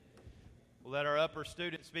Let our upper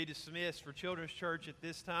students be dismissed for Children's Church at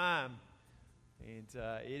this time. And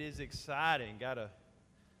it is exciting. Got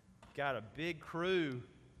a big crew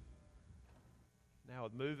now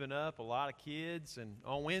with moving up, a lot of kids. And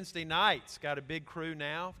on Wednesday nights, got a big crew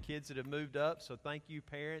now, kids that have moved up. So thank you,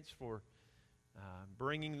 parents, for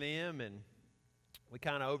bringing them. And we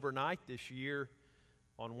kind of overnight this year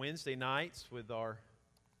on Wednesday nights with our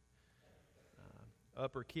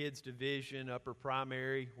upper kids division, upper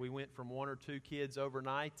primary. We went from 1 or 2 kids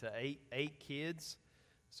overnight to eight kids.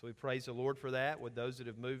 So we praise the Lord for that with those that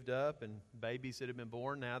have moved up and babies that have been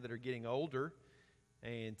born now that are getting older.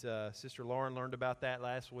 And Sister Lauren learned about that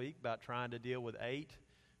last week, about trying to deal with 8.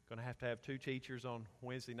 Going to have 2 teachers on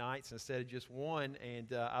Wednesday nights instead of just 1.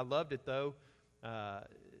 And I loved it, though.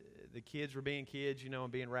 The kids were being kids,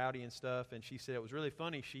 and being rowdy and stuff. And she said it was really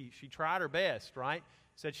funny. She tried her best, right?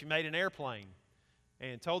 Said she made an airplane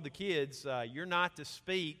and told the kids, you're not to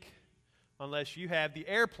speak unless you have the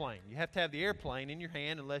airplane. You have to have the airplane in your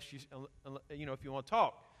hand unless if you want to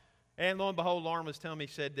talk. And lo and behold, Lauren was telling me,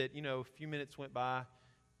 said that, a few minutes went by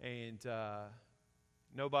and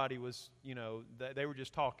nobody was, they were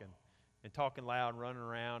just talking loud and running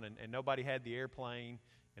around and nobody had the airplane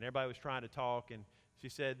and everybody was trying to talk. And she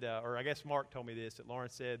said, or I guess Mark told me this, that Lauren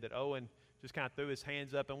said that Owen just kind of threw his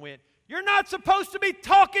hands up and went, "You're not supposed to be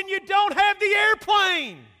talking, you don't have the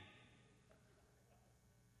airplane."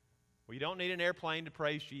 Well, you don't need an airplane to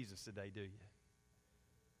praise Jesus today, do you?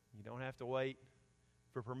 You don't have to wait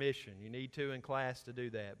for permission. You need to in class to do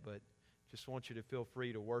that, but just want you to feel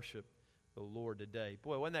free to worship the Lord today.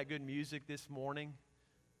 Boy, wasn't that good music this morning?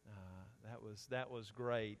 That was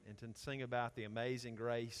great. And to sing about the amazing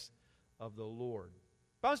grace of the Lord.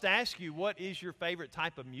 If I was to ask you, what is your favorite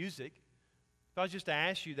type of music? If I was just to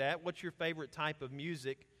ask you that, what's your favorite type of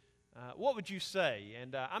music? What would you say?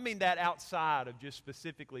 And I mean that outside of just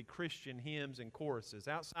specifically Christian hymns and choruses.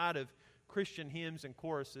 Outside of Christian hymns and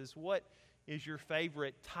choruses, what is your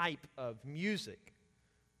favorite type of music?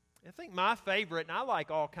 I think my favorite, and I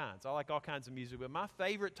like all kinds of music, but my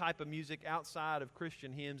favorite type of music outside of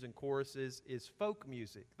Christian hymns and choruses is folk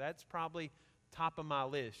music. That's probably top of my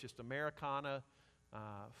list. Just Americana,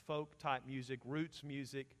 folk type music, roots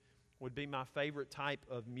music would be my favorite type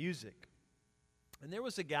of music. And there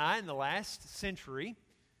was a guy in the last century,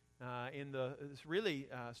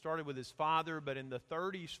 started with his father, but in the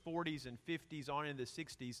 30s, 40s, and 50s, on into the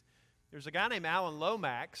 60s, there's a guy named Alan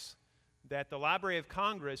Lomax that the Library of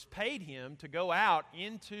Congress paid him to go out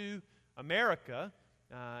into America,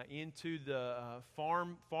 into the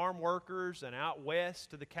farm workers and out west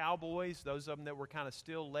to the cowboys, those of them that were kind of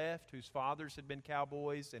still left, whose fathers had been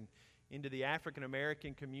cowboys, and into the African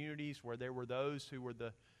American communities where there were those who were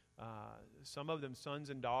some of them sons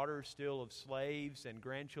and daughters still of slaves and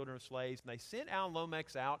grandchildren of slaves. And they sent Alan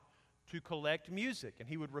Lomax out to collect music, and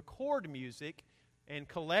he would record music and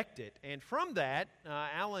collect it. And from that,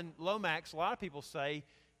 Alan Lomax, a lot of people say,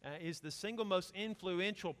 is the single most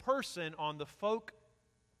influential person on the folk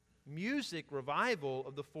music revival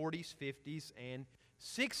of the 40s, 50s, and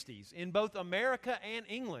 60s in both America and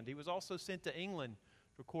England. He was also sent to England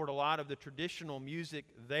to record a lot of the traditional music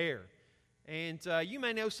there. And you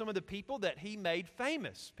may know some of the people that he made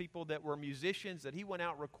famous, people that were musicians that he went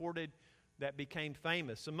out and recorded that became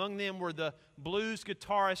famous. Among them were the blues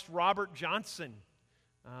guitarist Robert Johnson,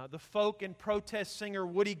 the folk and protest singer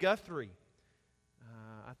Woody Guthrie.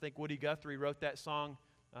 I think Woody Guthrie wrote that song,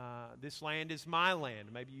 "This Land Is My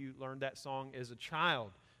Land." Maybe you learned that song as a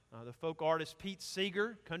child. The folk artist Pete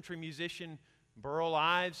Seeger, country musician Burl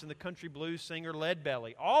Ives, and the country blues singer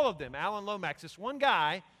Leadbelly. All of them, Alan Lomax, this one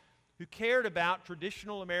guy who cared about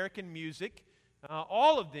traditional American music.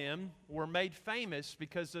 All of them were made famous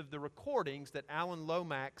because of the recordings that Alan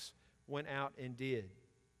Lomax went out and did.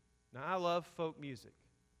 Now, I love folk music,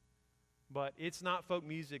 but it's not folk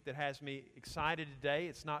music that has me excited today.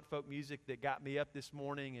 It's not folk music that got me up this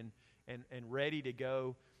morning and ready to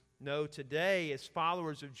go. No, today, as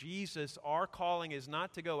followers of Jesus, our calling is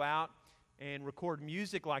not to go out and record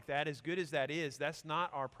music like that, as good as that is. That's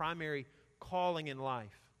not our primary calling in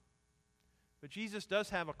life. But Jesus does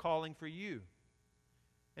have a calling for you.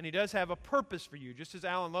 And He does have a purpose for you. Just as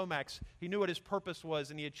Alan Lomax, he knew what his purpose was,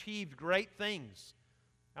 and he achieved great things.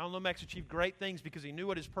 Alan Lomax achieved great things because he knew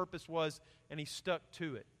what his purpose was, and he stuck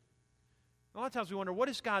to it. A lot of times we wonder, what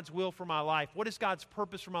is God's will for my life? What is God's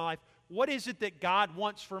purpose for my life? What is it that God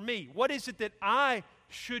wants for me? What is it that I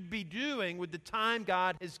should be doing with the time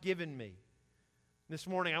God has given me? This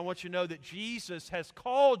morning, I want you to know that Jesus has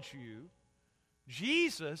called you.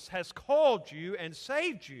 Jesus has called you and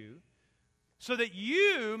saved you so that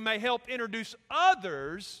you may help introduce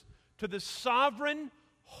others to the sovereign,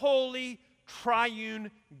 holy,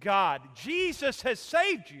 triune God. Jesus has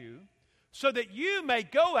saved you so that you may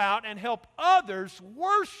go out and help others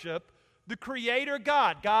worship the Creator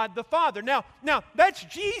God, God the Father. Now that's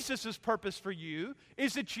Jesus' purpose for you,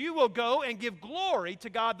 is that you will go and give glory to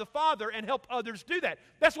God the Father and help others do that.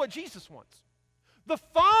 That's what Jesus wants. The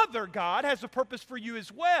Father God has a purpose for you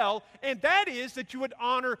as well, and that is that you would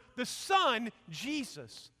honor the Son,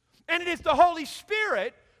 Jesus. And it is the Holy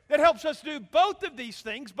Spirit that helps us do both of these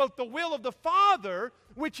things, both the will of the Father,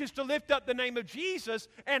 which is to lift up the name of Jesus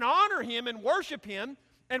and honor Him and worship Him.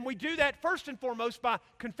 And we do that first and foremost by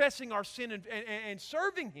confessing our sin and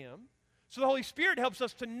serving Him. So the Holy Spirit helps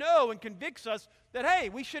us to know and convicts us that, hey,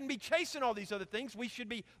 we shouldn't be chasing all these other things. We should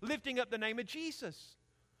be lifting up the name of Jesus.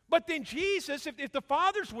 But then Jesus, if the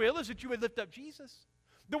Father's will is that you would lift up Jesus,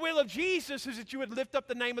 the will of Jesus is that you would lift up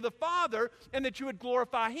the name of the Father and that you would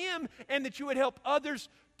glorify Him and that you would help others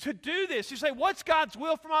to do this. You say, what's God's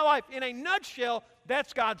will for my life? In a nutshell,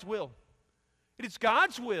 that's God's will. It is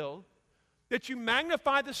God's will that you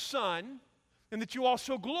magnify the Son and that you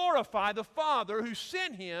also glorify the Father who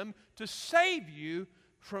sent Him to save you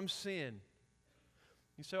from sin.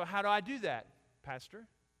 You say, well, how do I do that, Pastor?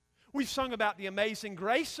 We've sung about the amazing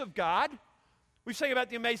grace of God. We've sung about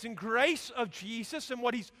the amazing grace of Jesus and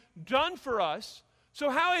what He's done for us. So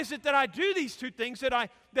how is it that I do these two things, that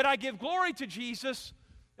I give glory to Jesus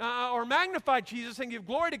or magnify Jesus and give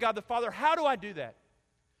glory to God the Father? How do I do that?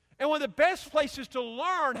 And one of the best places to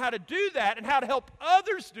learn how to do that and how to help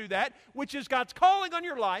others do that, which is God's calling on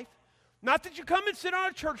your life, not that you come and sit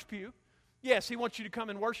on a church pew. Yes, He wants you to come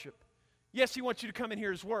and worship. Yes, He wants you to come and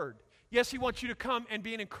hear His Word. Yes, He wants you to come and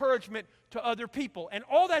be an encouragement to other people. And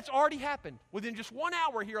all that's already happened. Within just 1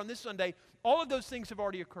 hour here on this Sunday, all of those things have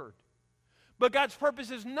already occurred. But God's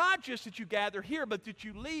purpose is not just that you gather here, but that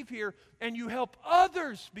you leave here and you help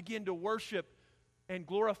others begin to worship and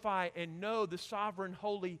glorify and know the sovereign,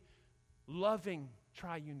 holy, loving,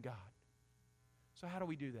 triune God. So how do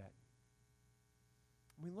we do that?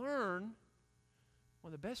 We learn,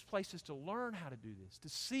 one of the best places to learn how to do this, to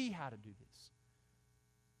see how to do this,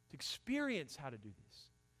 to experience how to do this,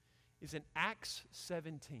 is in Acts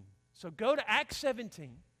 17. So go to Acts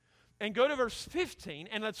 17 and go to verse 15,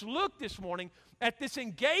 and let's look this morning at this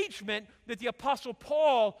engagement that the Apostle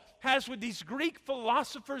Paul has with these Greek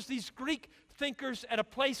philosophers, these Greek thinkers at a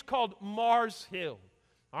place called Mars Hill.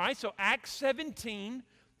 All right, so Acts 17,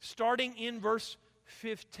 starting in verse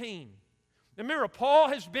 15. Now remember, Paul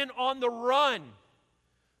has been on the run.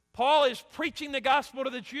 Paul is preaching the gospel to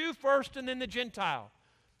the Jew first and then the Gentile.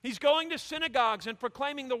 He's going to synagogues and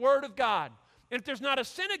proclaiming the Word of God. And if there's not a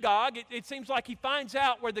synagogue, it seems like he finds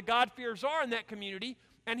out where the God-fearers are in that community,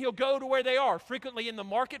 and he'll go to where they are, frequently in the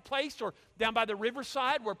marketplace or down by the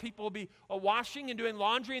riverside where people will be washing and doing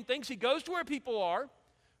laundry and things. He goes to where people are,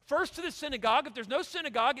 first to the synagogue. If there's no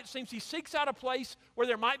synagogue, it seems he seeks out a place where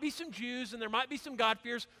there might be some Jews and there might be some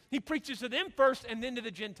God-fearers. He preaches to them first and then to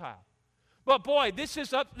the Gentile. But boy, this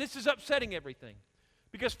is upsetting everything.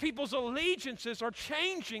 Because people's allegiances are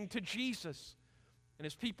changing to Jesus. And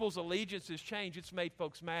as people's allegiances change, it's made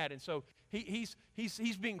folks mad. And so he's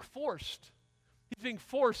being forced. He's being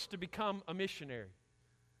forced to become a missionary.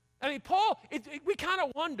 I mean, Paul, we kind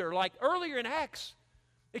of wonder, like earlier in Acts,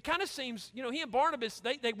 it kind of seems, he and Barnabas,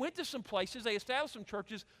 they went to some places, they established some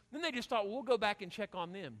churches, then they just thought, well, we'll go back and check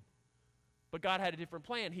on them. But God had a different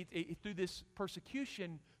plan. Through this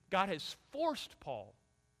persecution, God has forced Paul.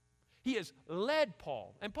 He has led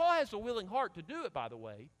Paul. And Paul has a willing heart to do it, by the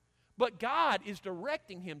way. But God is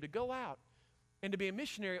directing him to go out and to be a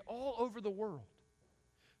missionary all over the world.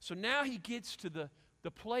 So now he gets to the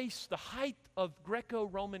place, the height of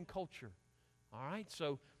Greco-Roman culture. All right,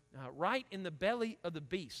 so right in the belly of the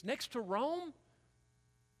beast. Next to Rome,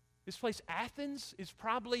 this place, Athens, is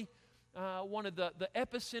probably one of the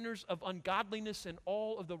epicenters of ungodliness in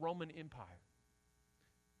all of the Roman Empire.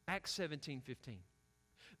 Acts 17:15.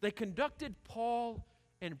 They conducted Paul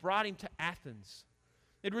and brought him to Athens.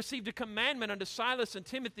 They'd received a commandment unto Silas and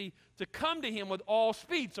Timothy to come to him with all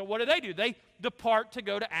speed. So what do? They depart to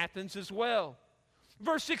go to Athens as well.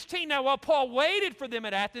 Verse 16, now while Paul waited for them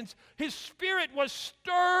at Athens, his spirit was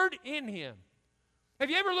stirred in him. Have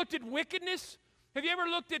you ever looked at wickedness? Have you ever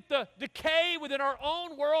looked at the decay within our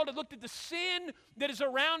own world and looked at the sin that is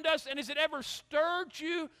around us? And has it ever stirred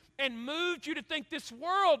you and moved you to think this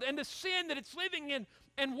world and the sin that it's living in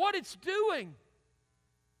and what it's doing?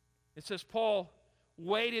 It says Paul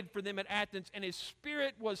waited for them at Athens, and his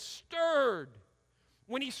spirit was stirred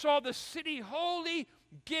when he saw the city wholly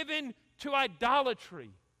given to idolatry.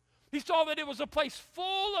 He saw that it was a place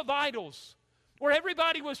full of idols, where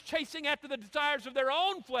everybody was chasing after the desires of their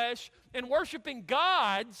own flesh and worshiping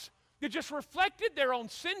gods that just reflected their own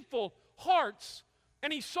sinful hearts.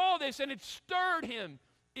 And he saw this, and it stirred him.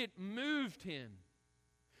 It moved him.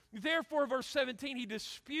 Therefore, verse 17, he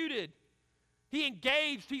disputed, he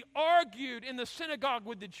engaged, he argued in the synagogue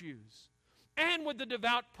with the Jews and with the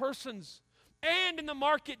devout persons and in the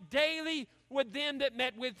market daily with them that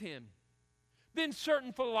met with him. Then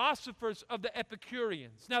certain philosophers of the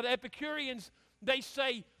Epicureans. Now, the Epicureans, they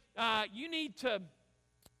say, you need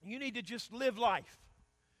to just live life.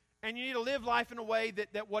 And you need to live life in a way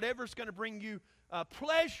that whatever's going to bring you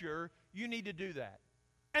pleasure, you need to do that.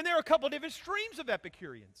 And there are a couple of different streams of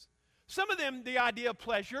Epicureans. Some of them, the idea of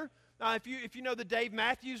pleasure. If you know the Dave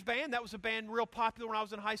Matthews Band, that was a band real popular when I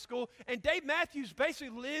was in high school. And Dave Matthews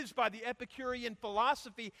basically lives by the Epicurean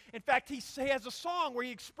philosophy. In fact, he has a song where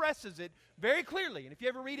he expresses it very clearly. And if you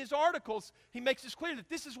ever read his articles, he makes it clear that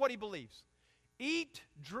this is what he believes. Eat,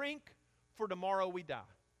 drink, for tomorrow we die.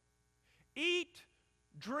 Eat,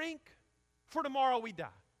 drink, for tomorrow we die.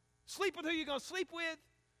 Sleep with who you're going to sleep with.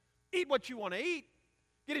 Eat what you want to eat.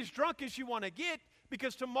 Get as drunk as you want to get,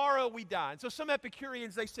 because tomorrow we die. And so some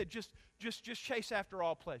Epicureans, they said, just chase after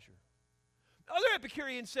all pleasure. Other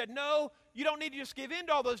Epicureans said, no, you don't need to just give in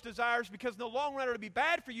to all those desires, because in the long run it'll be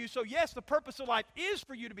bad for you. So yes, the purpose of life is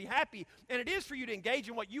for you to be happy, and it is for you to engage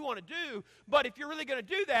in what you want to do. But if you're really going to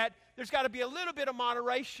do that, there's got to be a little bit of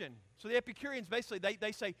moderation. So the Epicureans basically,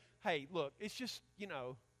 they say, hey, look, it's just,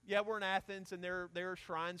 yeah, we're in Athens, and there are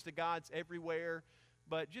shrines to gods everywhere,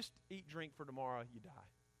 but just eat, drink, for tomorrow you die.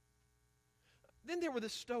 Then there were the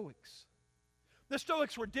Stoics. The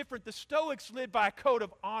Stoics were different. The Stoics lived by a code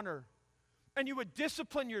of honor. And you would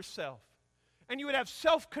discipline yourself. And you would have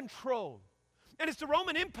self-control. And as the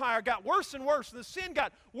Roman Empire got worse and worse, the sin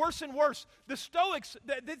got worse and worse, the Stoics,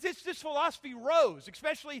 this philosophy rose,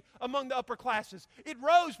 especially among the upper classes. It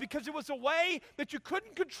rose because it was a way that you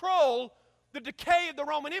couldn't control the decay of the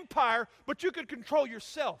Roman Empire, but you could control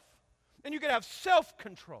yourself. And you could have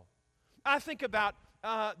self-control. I think about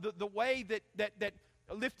the way that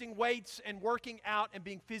lifting weights and working out and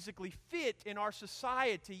being physically fit in our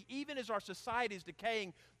society, even as our society is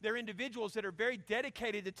decaying, there are individuals that are very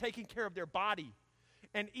dedicated to taking care of their body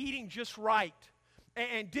and eating just right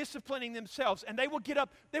and disciplining themselves. And they will get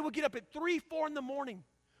up at 3, 4 in the morning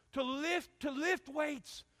to lift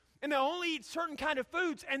weights. And they'll only eat certain kind of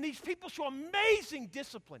foods. And these people show amazing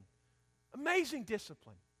discipline. Amazing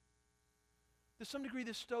discipline. To some degree,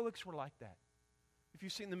 the Stoics were like that. If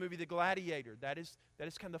you've seen the movie The Gladiator, that is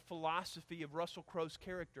kind of the philosophy of Russell Crowe's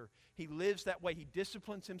character. He lives that way. He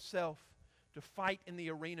disciplines himself to fight in the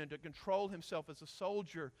arena, to control himself as a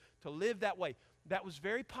soldier, to live that way. That was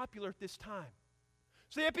very popular at this time.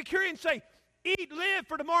 So the Epicureans say, eat, live,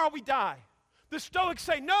 for tomorrow we die. The Stoics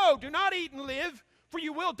say, no, do not eat and live, for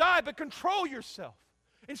you will die, but control yourself.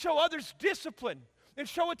 And show others discipline. And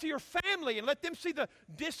show it to your family, and let them see the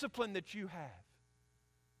discipline that you have.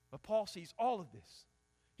 But Paul sees all of this.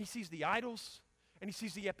 He sees the idols, and he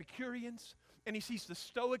sees the Epicureans, and he sees the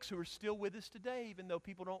Stoics who are still with us today, even though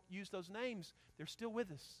people don't use those names, they're still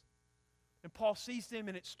with us. And Paul sees them,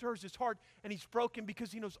 and it stirs his heart, and he's broken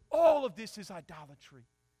because he knows all of this is idolatry.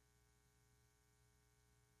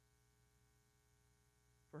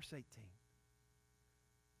 Verse 18.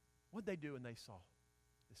 What'd they do when they saw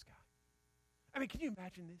this guy? I mean, can you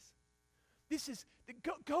imagine this? This is,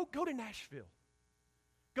 go to Nashville.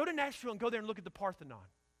 Go to Nashville and go there and look at the Parthenon.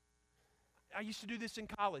 I used to do this in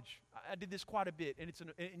college. I did this quite a bit, and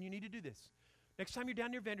you need to do this. Next time you're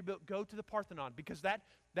down near Vanderbilt, go to the Parthenon, because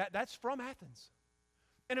that's from Athens.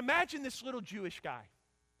 And imagine this little Jewish guy.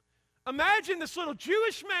 Imagine this little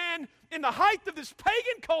Jewish man in the height of this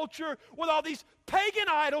pagan culture with all these pagan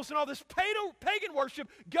idols and all this pagan worship.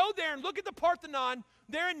 Go there and look at the Parthenon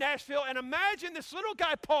there in Nashville, and imagine this little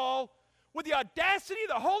guy, Paul, with the audacity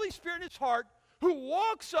of the Holy Spirit in his heart, who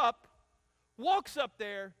walks up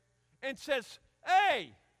there and says,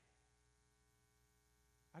 hey,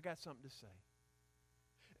 I got something to say.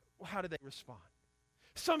 Well, how did they respond?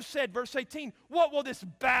 Some said, verse 18, what will this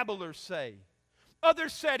babbler say?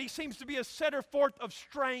 Others said, he seems to be a setter forth of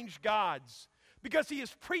strange gods, because he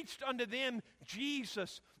has preached unto them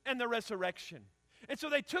Jesus and the resurrection. And so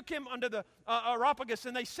they took him under the Areopagus,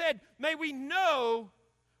 and they said, may we know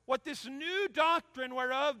what this new doctrine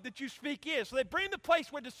whereof that you speak is. So they bring the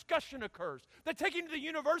place where discussion occurs. They take him to the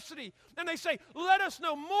university, and they say, let us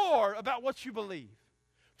know more about what you believe.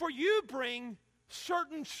 For you bring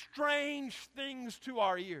certain strange things to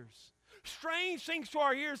our ears. Strange things to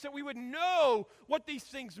our ears, that we would know what these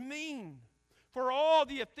things mean. For all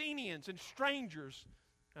the Athenians and strangers,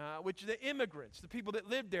 which the immigrants, the people that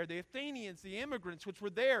lived there, the Athenians, the immigrants which were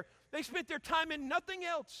there, they spent their time in nothing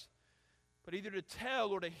else but either to tell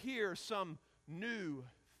or to hear some new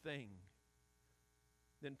thing.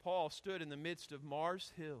 Then Paul stood in the midst of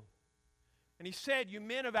Mars Hill, and he said, "You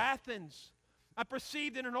men of Athens, I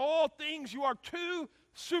perceive that in all things you are too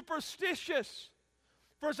superstitious.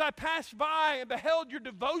 For as I passed by and beheld your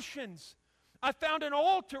devotions, I found an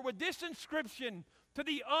altar with this inscription, to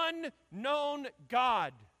the unknown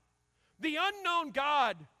God. The unknown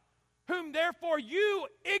God, whom therefore you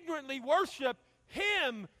ignorantly worship,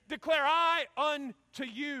 him declare I unto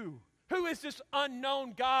you." Who is this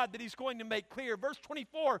unknown God that he's going to make clear? Verse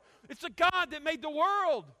 24, it's the God that made the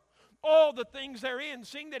world, all the things therein,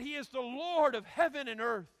 seeing that he is the Lord of heaven and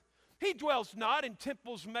earth. He dwells not in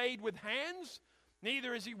temples made with hands,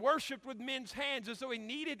 neither is he worshipped with men's hands as though he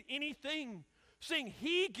needed anything, seeing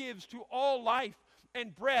he gives to all life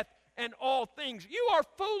and breath and all things. You are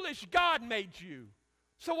foolish, God made you.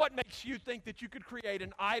 So what makes you think that you could create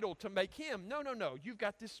an idol to make him? No, you've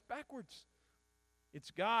got this backwards.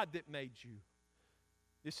 It's God that made you.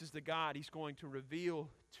 This is the God he's going to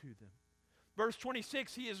reveal to them. Verse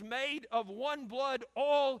 26, he has made of one blood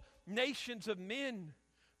all nations of men,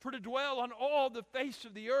 for to dwell on all the face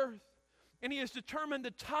of the earth. And he has determined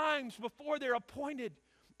the times before they're appointed,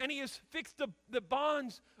 and he has fixed the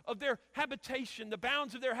bonds of their habitation, the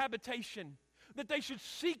bounds of their habitation, that they should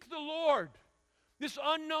seek the Lord. This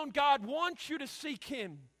unknown God wants you to seek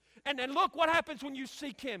him. And look what happens when you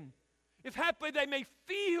seek him. If haply they may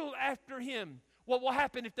feel after him. What will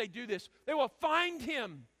happen if they do this? They will find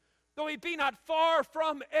him, though he be not far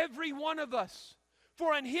from every one of us.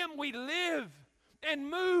 For in him we live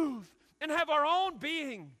and move and have our own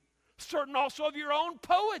being. Certain also of your own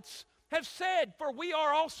poets have said, for we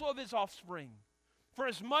are also of his offspring. For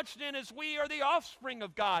as much then as we are the offspring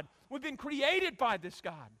of God, we've been created by this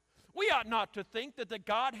God. We ought not to think that the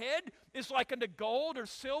Godhead is like unto gold or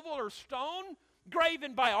silver or stone,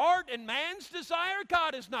 graven by art and man's desire.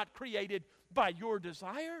 God is not created by your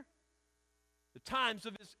desire. The times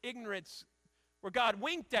of his ignorance where God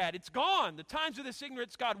winked at, it's gone. The times of this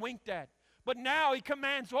ignorance God winked at. But now he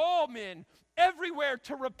commands all men everywhere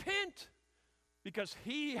to repent, because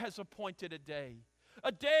he has appointed a day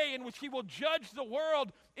in which he will judge the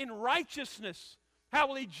world in righteousness. How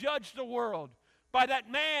will he judge the world? By that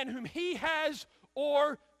man whom he has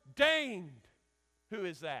ordained. Who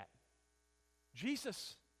is that?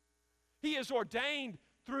 Jesus. He is ordained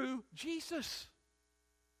through Jesus.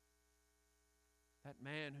 That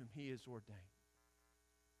man whom he has ordained,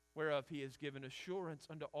 whereof he has given assurance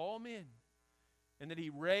unto all men, and that he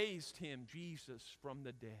raised him, Jesus, from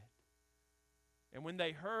the dead. And when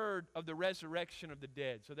they heard of the resurrection of the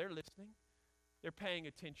dead, so they're listening, they're paying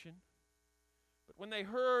attention. But when they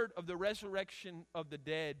heard of the resurrection of the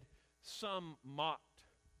dead, some mocked.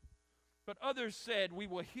 But others said, we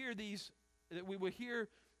will hear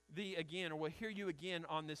thee again, or we'll hear you again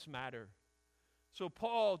on this matter. So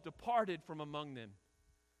Paul departed from among them.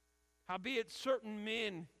 Howbeit certain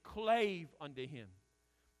men clave unto him,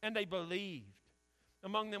 and they believed.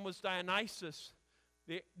 Among them was Dionysius,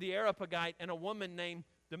 the Areopagite, and a woman named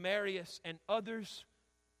Damaris, and others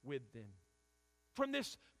with them. From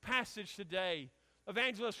this passage today,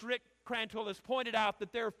 evangelist Rick Cranwell has pointed out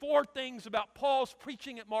that there are 4 things about Paul's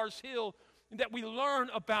preaching at Mars Hill that we learn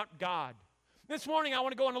about God. This morning I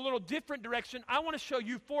want to go in a little different direction. I want to show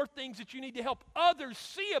you 4 things that you need to help others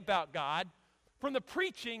see about God from the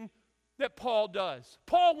preaching that Paul does.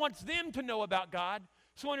 Paul wants them to know about God.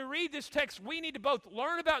 So when we read this text, we need to both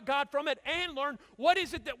learn about God from it and learn what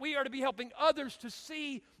is it that we are to be helping others to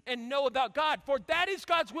see and know about God. For that is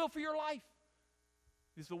God's will for your life.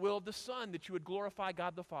 It is the will of the Son that you would glorify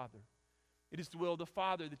God the Father. It is the will of the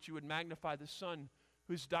Father that you would magnify the Son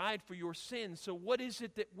who's died for your sins. So what is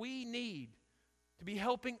it that we need to be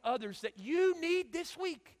helping others, that you need this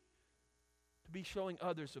week to be showing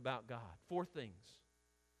others about God? 4 things.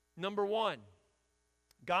 Number 1,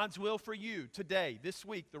 God's will for you today, this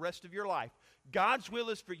week, the rest of your life. God's will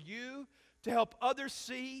is for you to help others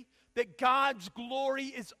see that God's glory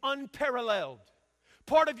is unparalleled.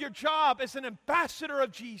 Part of your job as an ambassador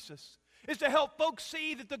of Jesus is to help folks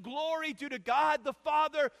see that the glory due to God the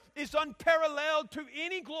Father is unparalleled to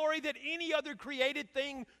any glory that any other created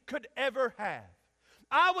thing could ever have.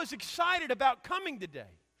 I was excited about coming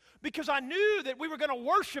today because I knew that we were going to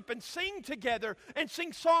worship and sing together and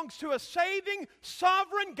sing songs to a saving,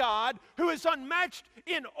 sovereign God who is unmatched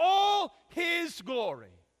in all his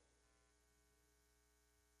glory.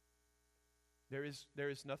 There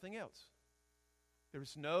is nothing else. There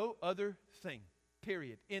is no other thing,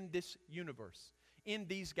 period, in this universe, in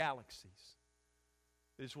these galaxies,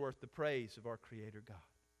 that is worth the praise of our Creator God.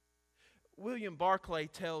 William Barclay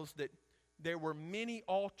tells that there were many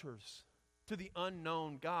altars to the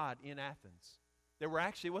unknown God in Athens. There were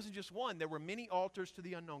actually, it wasn't just one, there were many altars to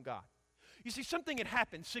the unknown God. You see, something had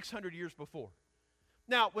happened 600 years before.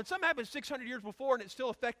 Now, when something happens 600 years before and it's still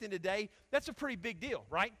affecting today, that's a pretty big deal,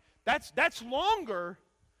 right? That's longer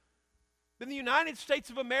than the United States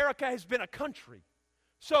of America has been a country.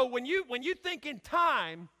 So when you think in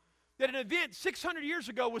time that an event 600 years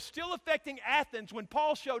ago was still affecting Athens when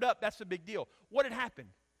Paul showed up, that's a big deal. What had happened?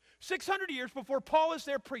 600 years before Paul is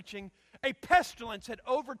there preaching, a pestilence had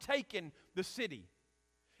overtaken the city.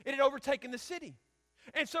 It had overtaken the city.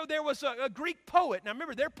 And so there was a Greek poet. Now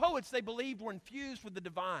remember, their poets, they believed, were infused with the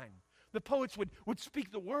divine. The poets would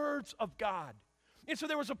speak the words of God. And so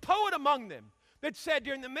there was a poet among them that said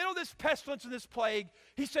during the middle of this pestilence and this plague,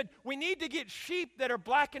 he said, we need to get sheep that are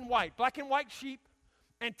black and white sheep,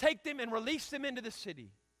 and take them and release them into the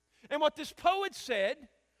city. And what this poet said,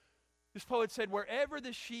 wherever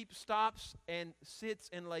the sheep stops and sits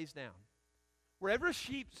and lays down, wherever a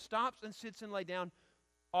sheep stops and sits and lays down,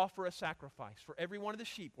 offer a sacrifice. For every one of the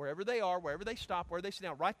sheep, wherever they are, wherever they stop, wherever they sit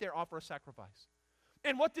down, right there, offer a sacrifice.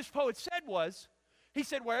 And what this poet said was, he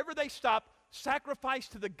said, wherever they stop, sacrifice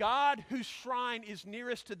to the God whose shrine is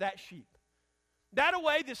nearest to that sheep. That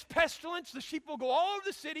way, this pestilence, the sheep will go all over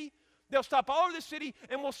the city, they'll stop all over the city,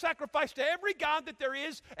 and will sacrifice to every god that there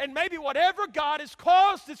is, and maybe whatever God has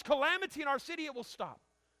caused this calamity in our city, it will stop.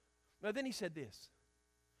 Now then he said this.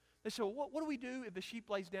 They said, well, what do we do if a sheep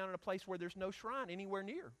lays down in a place where there's no shrine anywhere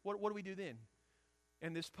near? What do we do then?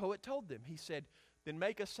 And this poet told them, he said, then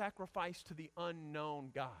make a sacrifice to the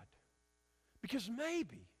unknown God. Because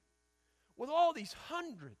maybe, with all these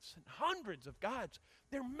hundreds and hundreds of gods,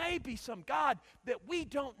 there may be some God that we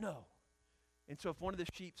don't know. And so if one of the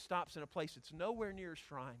sheep stops in a place that's nowhere near a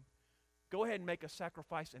shrine, go ahead and make a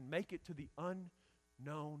sacrifice and make it to the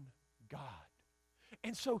unknown God.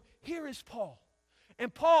 And so here is Paul.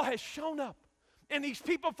 And Paul has shown up. And these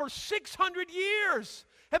people for 600 years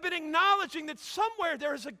have been acknowledging that somewhere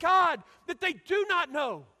there is a God that they do not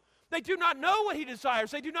know. They do not know what he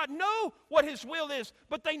desires. They do not know what his will is.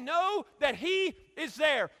 But they know that he is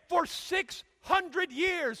there. For 600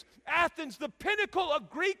 years, Athens, the pinnacle of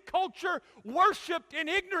Greek culture, worshipped in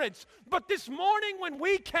ignorance. But this morning when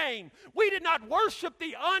we came, we did not worship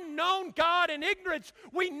the unknown God in ignorance.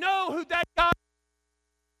 We know who that God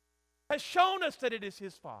has shown us that it is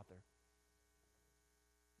his Father.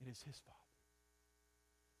 It is his Father.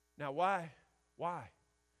 Now why?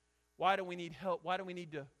 Why do we need help? Why do we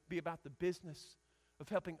need to be about the business of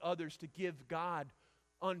helping others to give God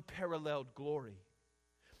unparalleled glory?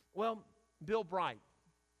 Well, Bill Bright,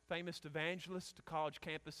 famous evangelist to college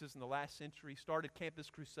campuses in the last century, started Campus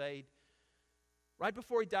Crusade. Right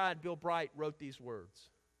before he died, Bill Bright wrote these words.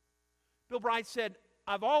 Bill Bright said,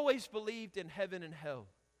 I've always believed in heaven and hell.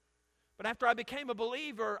 But after I became a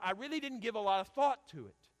believer, I really didn't give a lot of thought to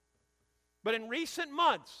it. But in recent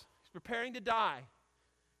months, he's preparing to die,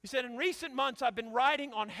 he said, in recent months, I've been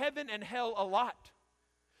writing on heaven and hell a lot.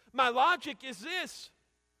 My logic is this: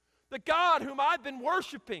 the God whom I've been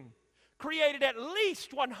worshiping created at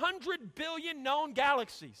least 100 billion known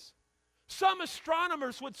galaxies. Some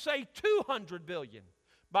astronomers would say 200 billion.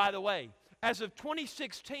 By the way, as of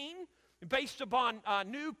 2016, based upon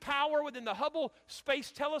new power within the Hubble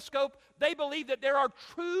Space Telescope, they believe that there are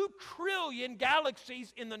 2 trillion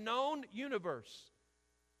galaxies in the known universe.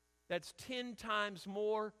 That's 10 times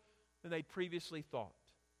more than they previously thought.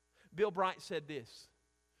 Bill Bright said this: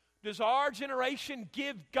 does our generation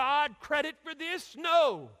give God credit for this?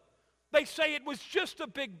 No. They say it was just a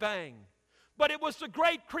big bang. But it was the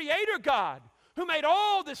great Creator God who made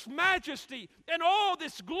all this majesty and all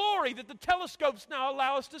this glory that the telescopes now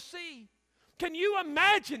allow us to see. Can you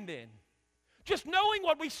imagine then, just knowing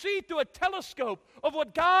what we see through a telescope of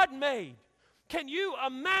what God made? Can you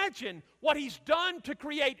imagine what he's done to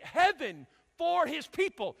create heaven for his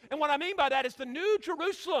people? And what I mean by that is the New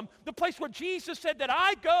Jerusalem, the place where Jesus said that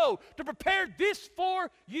I go to prepare this for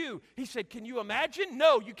you. He said, can you imagine?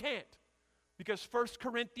 No, you can't. Because 1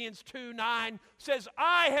 Corinthians 2:9 says,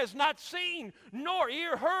 eye has not seen, nor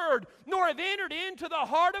ear heard, nor have entered into the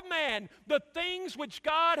heart of man the things which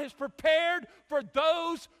God has prepared for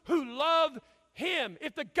those who love him.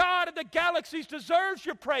 If the God of the galaxies deserves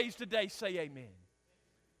your praise today, say amen.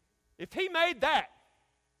 If he made that,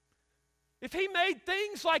 if he made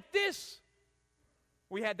things like this,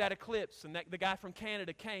 we had that eclipse, and the guy from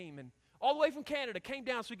Canada came, and all the way from Canada came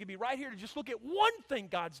down so he could be right here to just look at one thing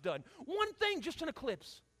God's done. One thing, just an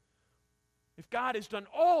eclipse. If God has done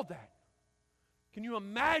all that, can you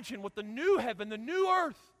imagine what the new heaven, the new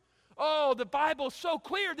earth? Oh, the Bible's so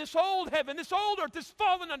clear. This old heaven, this old earth is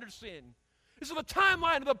fallen under sin. So the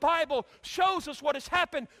timeline of the Bible shows us what has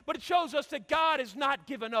happened, but it shows us that God has not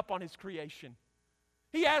given up on His creation.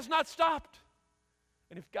 He has not stopped.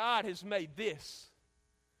 And if God has made this,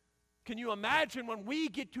 can you imagine when we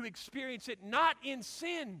get to experience it not in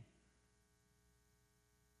sin,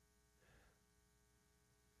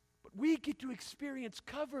 but we get to experience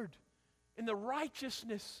covered in the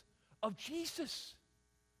righteousness of Jesus?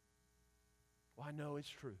 Well, I know it's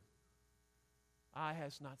true. Eye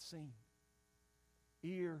has not seen,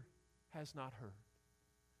 ear has not heard,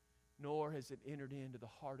 nor has it entered into the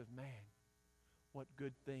heart of man what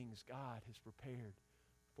good things God has prepared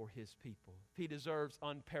for His people. If He deserves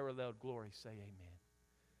unparalleled glory, say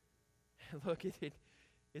amen. Look at it.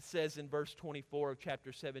 It says in verse 24 of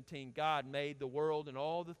chapter 17, God made the world and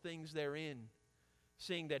all the things therein,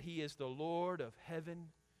 seeing that He is the Lord of heaven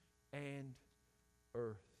and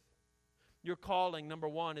earth. Your calling, number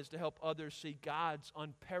one, is to help others see God's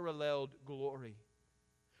unparalleled glory.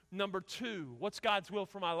 Number two, what's God's will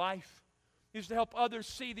for my life? Is to help others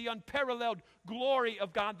see the unparalleled glory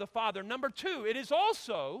of God the Father. Number two, it is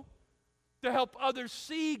also to help others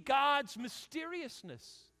see God's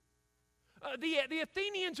mysteriousness. The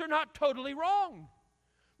Athenians are not totally wrong.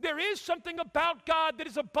 There is something about God that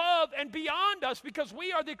is above and beyond us because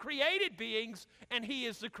we are the created beings and He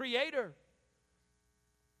is the Creator.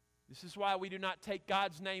 This is why we do not take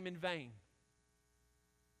God's name in vain.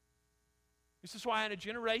 This is why in a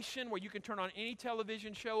generation where you can turn on any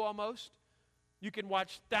television show almost, you can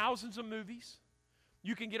watch thousands of movies,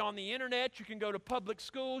 you can get on the internet, you can go to public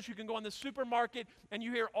schools, you can go in the supermarket, and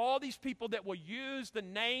you hear all these people that will use the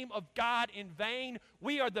name of God in vain.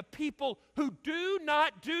 We are the people who do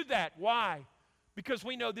not do that. Why? Because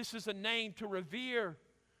we know this is a name to revere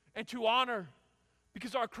and to honor,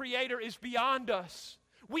 because our Creator is beyond us.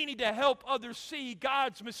 We need to help others see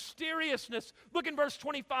God's mysteriousness. Look in verse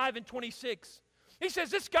 25 and 26. He says,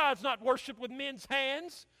 this God's not worshipped with men's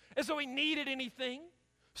hands as though He needed anything,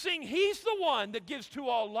 seeing He's the one that gives to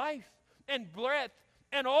all life and breath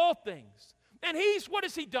and all things. And what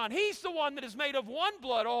has He done? He's the one that has made of one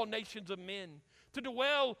blood all nations of men to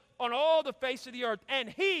dwell on all the face of the earth. And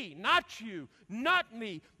He, not you, not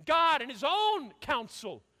me, God in His own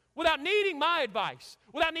counsel, without needing my advice,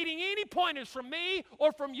 without needing any pointers from me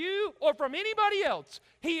or from you or from anybody else,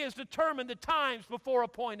 He has determined the times before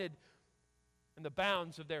appointed and the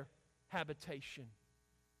bounds of their habitation.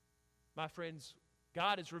 My friends,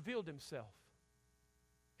 God has revealed Himself.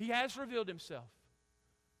 He has revealed Himself.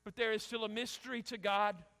 But there is still a mystery to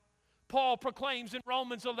God. Paul proclaims in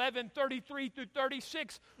Romans 11, 33 through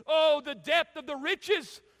 36, oh, the depth of the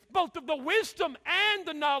riches, both of the wisdom and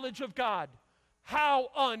the knowledge of God. How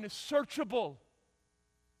unsearchable.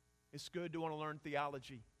 It's good to want to learn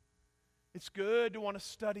theology. It's good to want to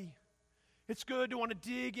study. It's good to want to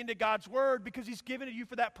dig into God's Word because He's given it to you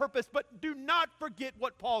for that purpose. But do not forget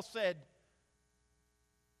what Paul said.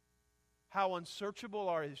 How unsearchable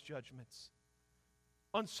are His judgments.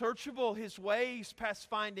 Unsearchable His ways past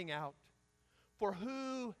finding out. For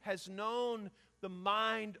who has known the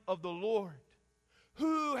mind of the Lord?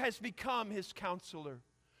 Who has become His counselor?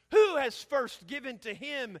 Who has first given to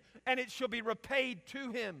Him, and it shall be repaid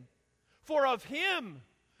to Him? For of Him,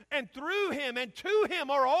 and through Him, and to Him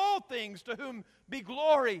are all things, to whom be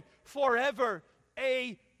glory forever.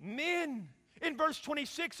 Amen. In verse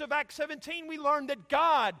 26 of Acts 17, we learn that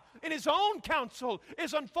God, in His own counsel,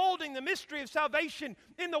 is unfolding the mystery of salvation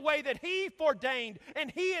in the way that He foreordained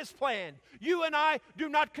and He has planned. You and I do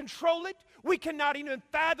not control it. We cannot even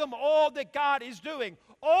fathom all that God is doing.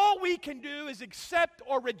 All we can do is accept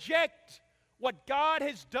or reject what God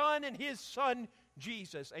has done in His Son,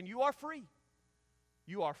 Jesus. And you are free.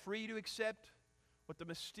 You are free to accept what the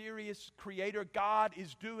mysterious Creator God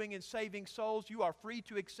is doing in saving souls. You are free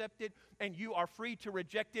to accept it, and you are free to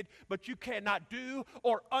reject it, but you cannot do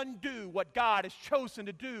or undo what God has chosen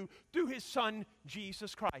to do through His Son,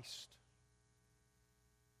 Jesus Christ.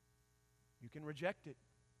 You can reject it.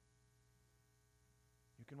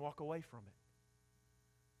 You can walk away from it.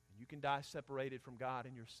 And you can die separated from God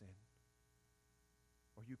in your sin.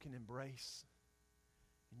 Or you can embrace,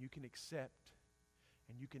 and you can accept,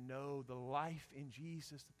 and you can know the life in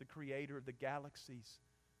Jesus that the Creator of the galaxies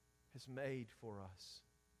has made for us.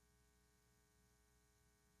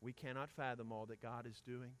 We cannot fathom all that God is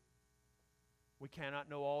doing. We cannot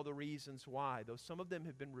know all the reasons why, though some of them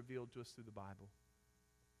have been revealed to us through the Bible.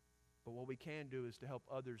 But what we can do is to help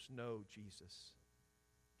others know Jesus.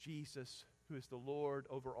 Jesus, who is the Lord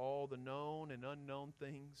over all the known and unknown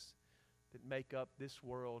things that make up this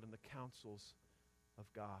world and the counsels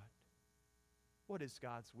of God. What is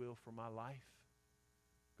God's will for my life?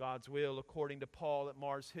 God's will, according to Paul at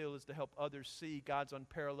Mars Hill, is to help others see God's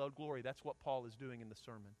unparalleled glory. That's what Paul is doing in the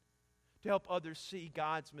sermon. To help others see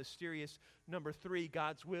God's mysterious. Number 3,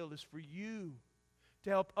 God's will is for you to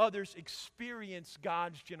help others experience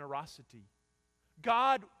God's generosity.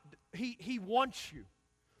 God, He wants you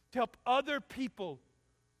to help other people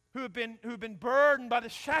who have been burdened by the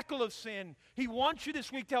shackle of sin. He wants you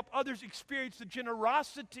this week to help others experience the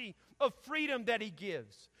generosity of freedom that He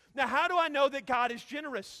gives. Now, how do I know that God is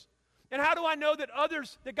generous? And how do I know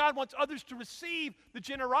that God wants others to receive the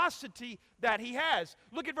generosity that He has?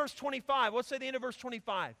 Look at verse 25. Let's say the end of verse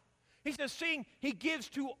 25. He says, seeing He gives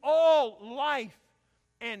to all life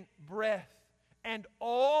and breath and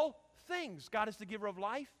all things. God is the giver of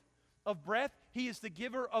life, of breath. He is the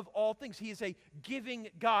giver of all things. He is a giving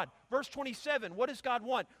God. Verse 27, what does God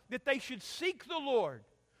want? That they should seek the Lord,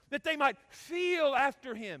 that they might feel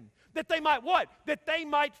after Him, that they might what? That they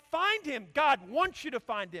might find Him. God wants you to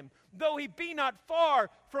find Him, though He be not far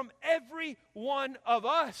from every one of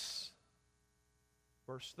us.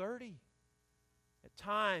 Verse 30, at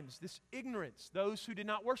times this ignorance, those who did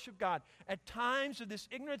not worship God, at times of this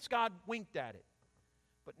ignorance God winked at it.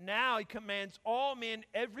 But now He commands all men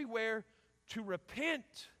everywhere to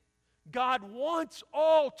repent. God wants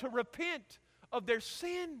all to repent of their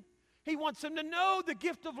sin. He wants them to know the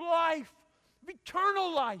gift of life, of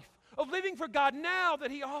eternal life, of living for God now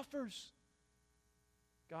that He offers.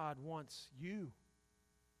 God wants you.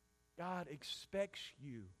 God expects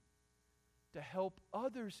you to help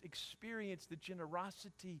others experience the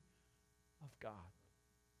generosity of God.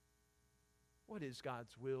 What is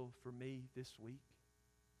God's will for me this week?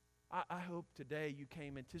 I hope today you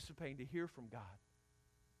came anticipating to hear from God.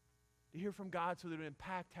 To hear from God so that it will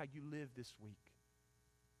impact how you live this week.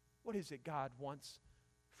 What is it God wants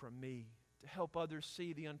from me? To help others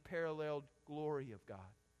see the unparalleled glory of God.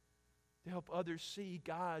 To help others see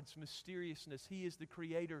God's mysteriousness. He is the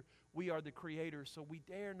Creator. We are the creators. So we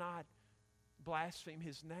dare not blaspheme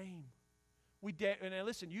His name. And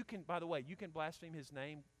listen, you can blaspheme His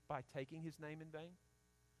name by taking His name in vain.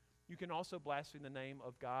 You can also blaspheme the name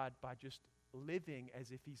of God by just living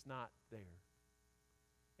as if He's not there.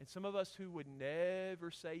 And some of us who would never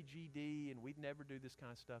say GD and we'd never do this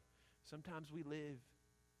kind of stuff, sometimes we live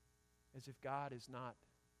as if God is not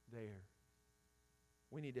there.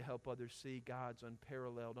 We need to help others see God's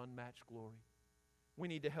unparalleled, unmatched glory. We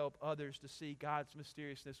need to help others to see God's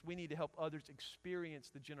mysteriousness. We need to help others experience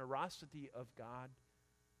the generosity of God.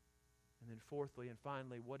 And then fourthly and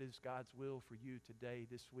finally, what is God's will for you today,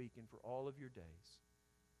 this week, and for all of your days?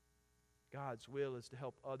 God's will is to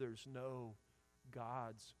help others know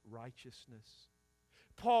God's righteousness.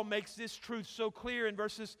 Paul makes this truth so clear in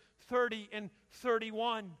verses 30 and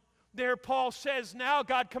 31. There Paul says, now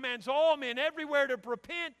God commands all men everywhere to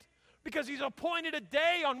repent because He's appointed a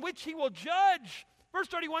day on which He will judge. Verse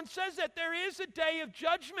 31 says that there is a day of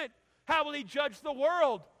judgment. How will He judge the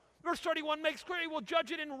world? Verse 31 makes clear He will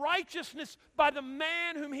judge it in righteousness by the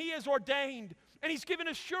man whom He has ordained. And He's given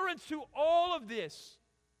assurance to all of this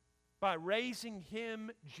by raising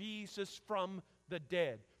Him, Jesus, from the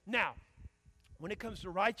dead. Now, when it comes to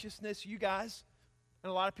righteousness, you guys,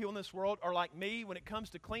 and a lot of people in this world are like me when it comes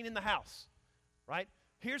to cleaning the house, right?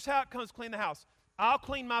 Here's how it comes to clean the house. I'll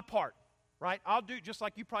clean my part, right? I'll do just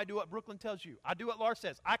like you probably do what Brooklyn tells you. I do what Laura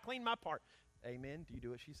says. I clean my part. Amen. Do you do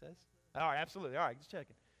what she says? All right, absolutely. All right, just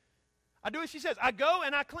checking. I do what she says. I go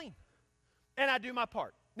and I clean. And I do my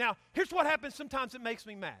part. Now, here's what happens sometimes that makes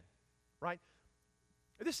me mad, right?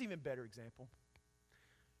 This is an even better example.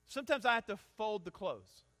 Sometimes I have to fold the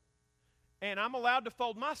clothes. And I'm allowed to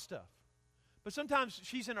fold my stuff. But sometimes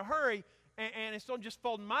she's in a hurry, and instead of just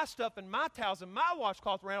folding my stuff and my towels and my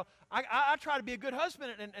washcloth around, I try to be a good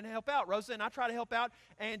husband and help out, Rosa, and I try to help out,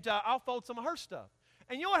 and I'll fold some of her stuff.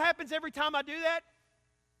 And you know what happens every time I do that?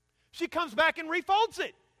 She comes back and refolds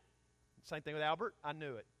it. Same thing with Albert. I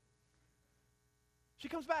knew it. She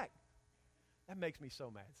comes back. That makes me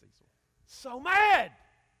so mad, Cecil. So mad.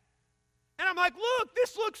 And I'm like, look,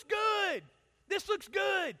 this looks good. This looks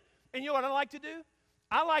good. And you know what I like to do?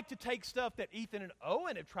 I like to take stuff that Ethan and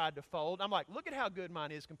Owen have tried to fold. I'm like, look at how good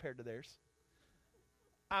mine is compared to theirs.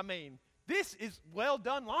 I mean, this is well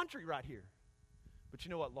done laundry right here. But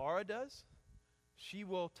you know what Laura does? She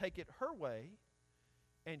will take it her way,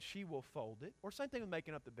 and she will fold it. Or same thing with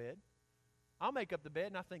making up the bed. I'll make up the bed,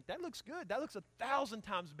 and I think, that looks good. That looks 1,000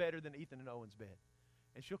 times better than Ethan and Owen's bed.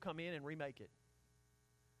 And she'll come in and remake it.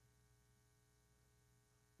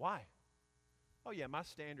 Why? Oh, yeah, my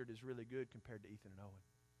standard is really good compared to Ethan and Owen.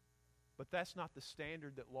 But that's not the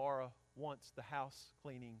standard that Laura wants the house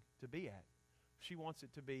cleaning to be at. She wants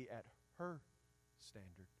it to be at her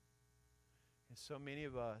standard. And so many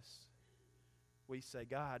of us, we say,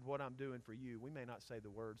 God, what I'm doing for you. We may not say the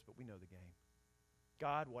words, but we know the game.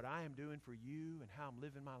 God, what I am doing for you and how I'm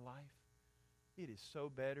living my life, it is so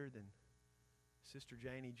better than Sister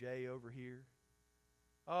Janie J over here.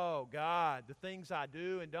 Oh, God, the things I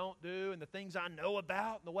do and don't do and the things I know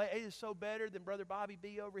about and the way, it is so better than Brother Bobby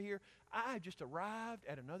B over here. I just arrived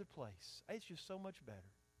at another place. It's just so much better.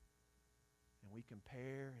 And we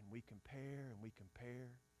compare and we compare and we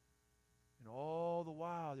compare. And all the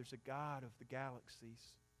while, there's a God of the galaxies.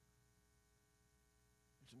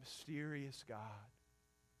 There's a mysterious God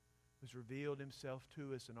who's revealed himself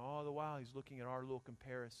to us. And all the while, he's looking at our little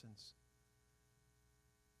comparisons.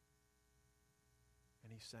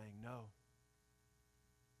 And he's saying, no,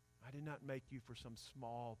 I did not make you for some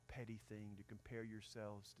small, petty thing to compare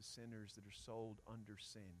yourselves to sinners that are sold under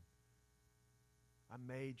sin. I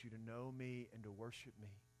made you to know me and to worship me.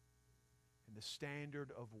 And the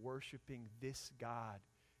standard of worshiping this God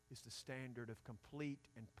is the standard of complete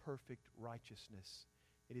and perfect righteousness.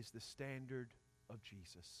 It is the standard of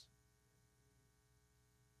Jesus.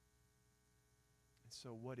 And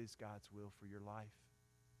so what is God's will for your life?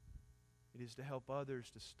 It is to help others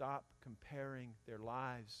to stop comparing their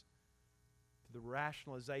lives to the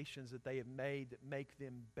rationalizations that they have made that make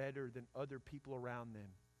them better than other people around them.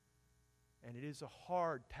 And it is a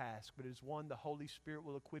hard task, but it is one the Holy Spirit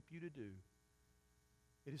will equip you to do.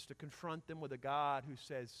 It is to confront them with a God who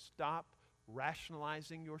says, stop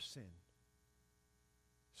rationalizing your sin.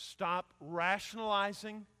 Stop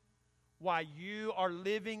rationalizing why you are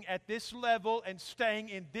living at this level and staying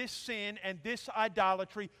in this sin and this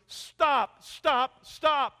idolatry. Stop, stop,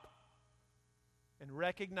 stop. And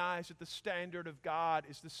recognize that the standard of God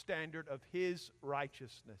is the standard of His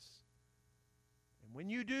righteousness. And when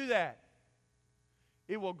you do that,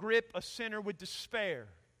 it will grip a sinner with despair.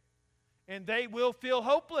 And they will feel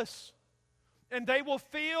hopeless. And they will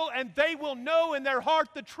feel and they will know in their heart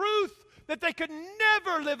the truth that they could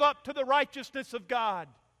never live up to the righteousness of God.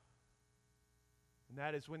 And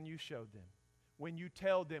that is when you show them, when you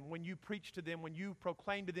tell them, when you preach to them, when you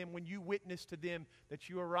proclaim to them, when you witness to them that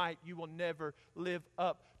you are right, you will never live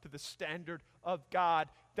up to the standard of God.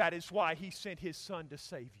 That is why He sent His Son to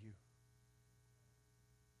save you.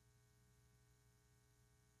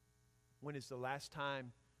 When is the last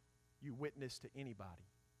time you witnessed to anybody?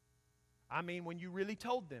 I mean, when you really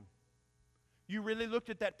told them. You really looked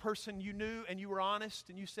at that person you knew and you were honest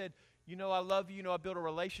and you said, you know, I love you, you know, I built a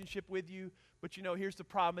relationship with you, but you know, here's the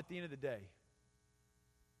problem at the end of the day.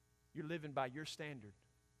 You're living by your standard.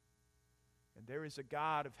 And there is a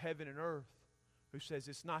God of heaven and earth who says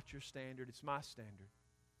it's not your standard, it's my standard.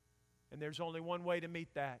 And there's only one way to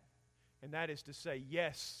meet that, and that is to say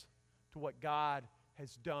yes to what God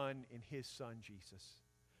has done in His Son, Jesus.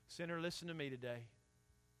 Sinner, listen to me today.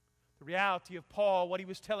 The reality of Paul, what he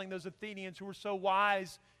was telling those Athenians who were so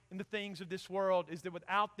wise in the things of this world, is that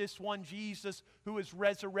without this one Jesus who is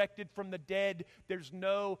resurrected from the dead, there's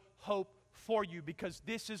no hope for you, because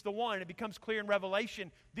this is the one. It becomes clear in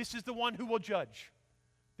Revelation. This is the one who will judge.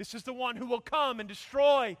 This is the one who will come and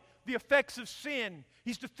destroy the effects of sin.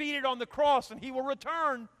 He's defeated on the cross, and He will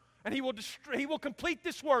return, and He will complete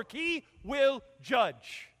this work. He will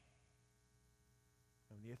judge.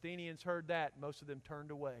 When the Athenians heard that, most of them turned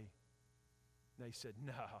away. They said,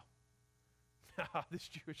 no, this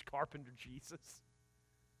Jewish carpenter Jesus,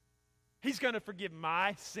 He's going to forgive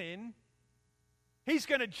my sin. He's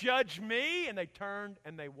going to judge me. And they turned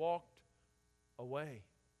and they walked away.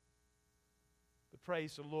 But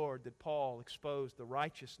praise the Lord that Paul exposed the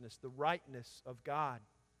righteousness, the rightness of God.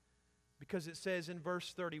 Because it says in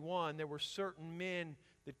verse 31, there were certain men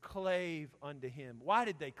that clave unto Him. Why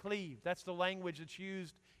did they cleave? That's the language that's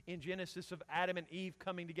used in Genesis of Adam and Eve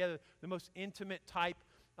coming together, the most intimate type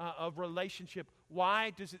of relationship.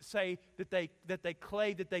 Why does it say that they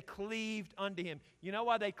cleaved unto Him? You know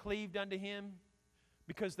why they cleaved unto Him?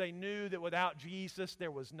 Because they knew that without Jesus there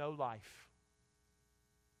was no life.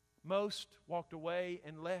 Most walked away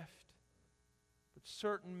and left, but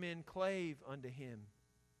certain men clave unto Him,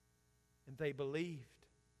 and they believed.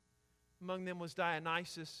 Among them was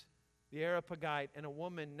Dionysius the Areopagite and a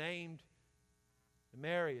woman named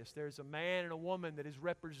Marius. There's a man and a woman that is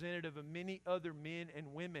representative of many other men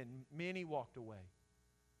and women. Many walked away.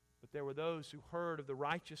 But there were those who heard of the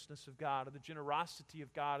righteousness of God, of the generosity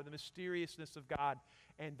of God, of the mysteriousness of God,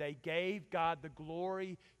 and they gave God the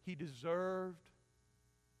glory He deserved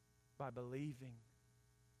by believing.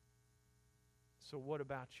 So what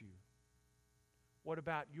about you? What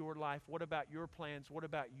about your life? What about your plans? What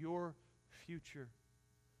about your future?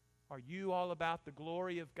 Are you all about the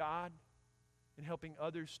glory of God and helping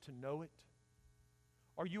others to know it?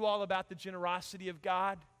 Are you all about the generosity of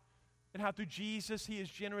God? And how through Jesus He is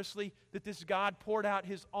generously, that this God poured out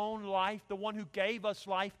His own life, the one who gave us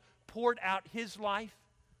life, poured out His life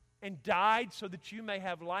and died so that you may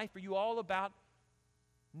have life? Are you all about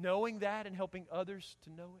knowing that and helping others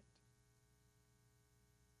to know it?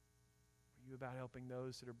 Are you about helping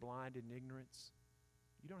those that are blind in ignorance?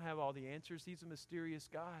 You don't have all the answers. He's a mysterious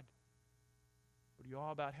God. But are you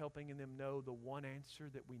all about helping them know the one answer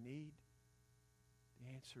that we need?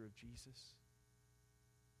 The answer of Jesus.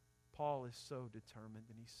 Paul is so determined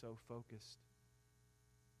and he's so focused.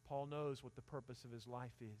 Paul knows what the purpose of his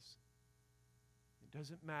life is. It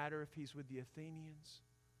doesn't matter if he's with the Athenians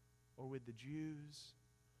or with the Jews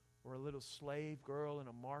or a little slave girl in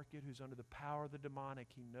a market who's under the power of the demonic.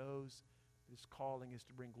 He knows that his calling is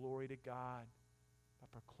to bring glory to God by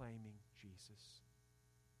proclaiming Jesus.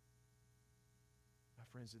 My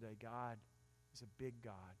friends, today, God is a big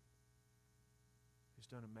God who's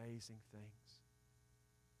done amazing things.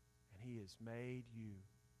 And He has made you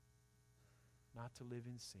not to live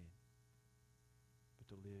in sin, but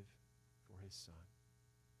to live for His Son.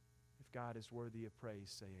 If God is worthy of praise,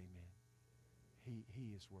 say amen.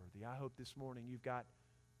 He is worthy. I hope this morning you've got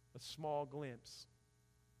a small glimpse.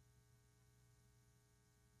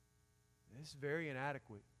 This is very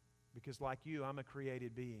inadequate because, like you, I'm a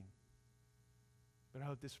created being. But I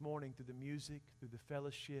hope this morning, through the music, through the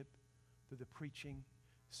fellowship, through the preaching,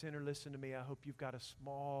 sinner, listen to me. I hope you've got a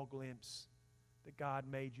small glimpse that God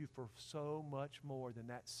made you for so much more than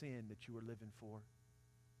that sin that you were living for.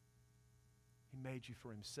 He made you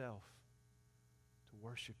for Himself, to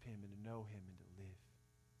worship Him and to know Him and to live.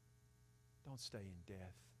 Don't stay in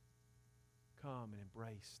death. Come and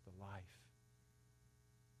embrace the life.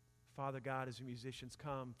 Father God, as the musicians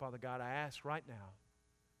come, Father God, I ask right now,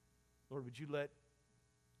 Lord, would you let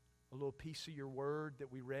a little piece of your word that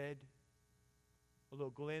we read, a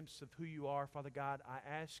little glimpse of who you are, Father God, I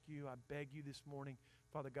ask you, I beg you this morning,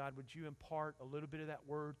 Father God, would you impart a little bit of that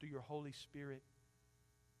word through your Holy Spirit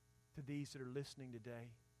to these that are listening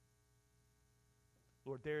today?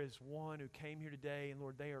 Lord, there is one who came here today, and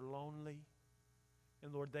Lord, they are lonely,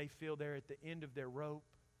 and Lord, they feel they're at the end of their rope.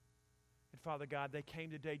 And Father God, they came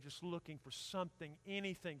today just looking for something,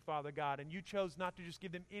 anything, Father God. And you chose not to just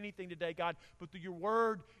give them anything today, God, but through your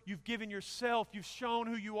word, you've given yourself. You've shown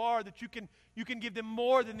who you are, that you can give them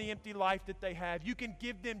more than the empty life that they have. You can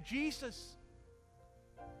give them Jesus.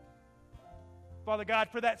 Father God,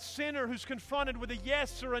 for that sinner who's confronted with a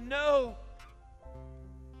yes or a no,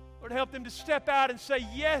 Lord, help them to step out and say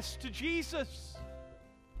yes to Jesus.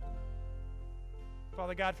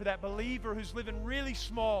 Father God, for that believer who's living really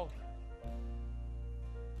small,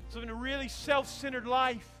 living a really self-centered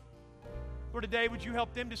life, Lord, today would you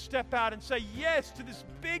help them to step out and say yes to this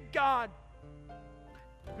big God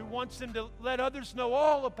who wants them to let others know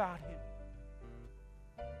all about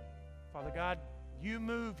Him. Father God, you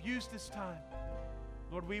move, use this time.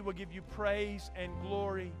 Lord, we will give you praise and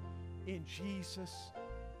glory in Jesus'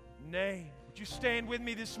 name. Would you stand with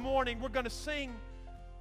me this morning? We're going to sing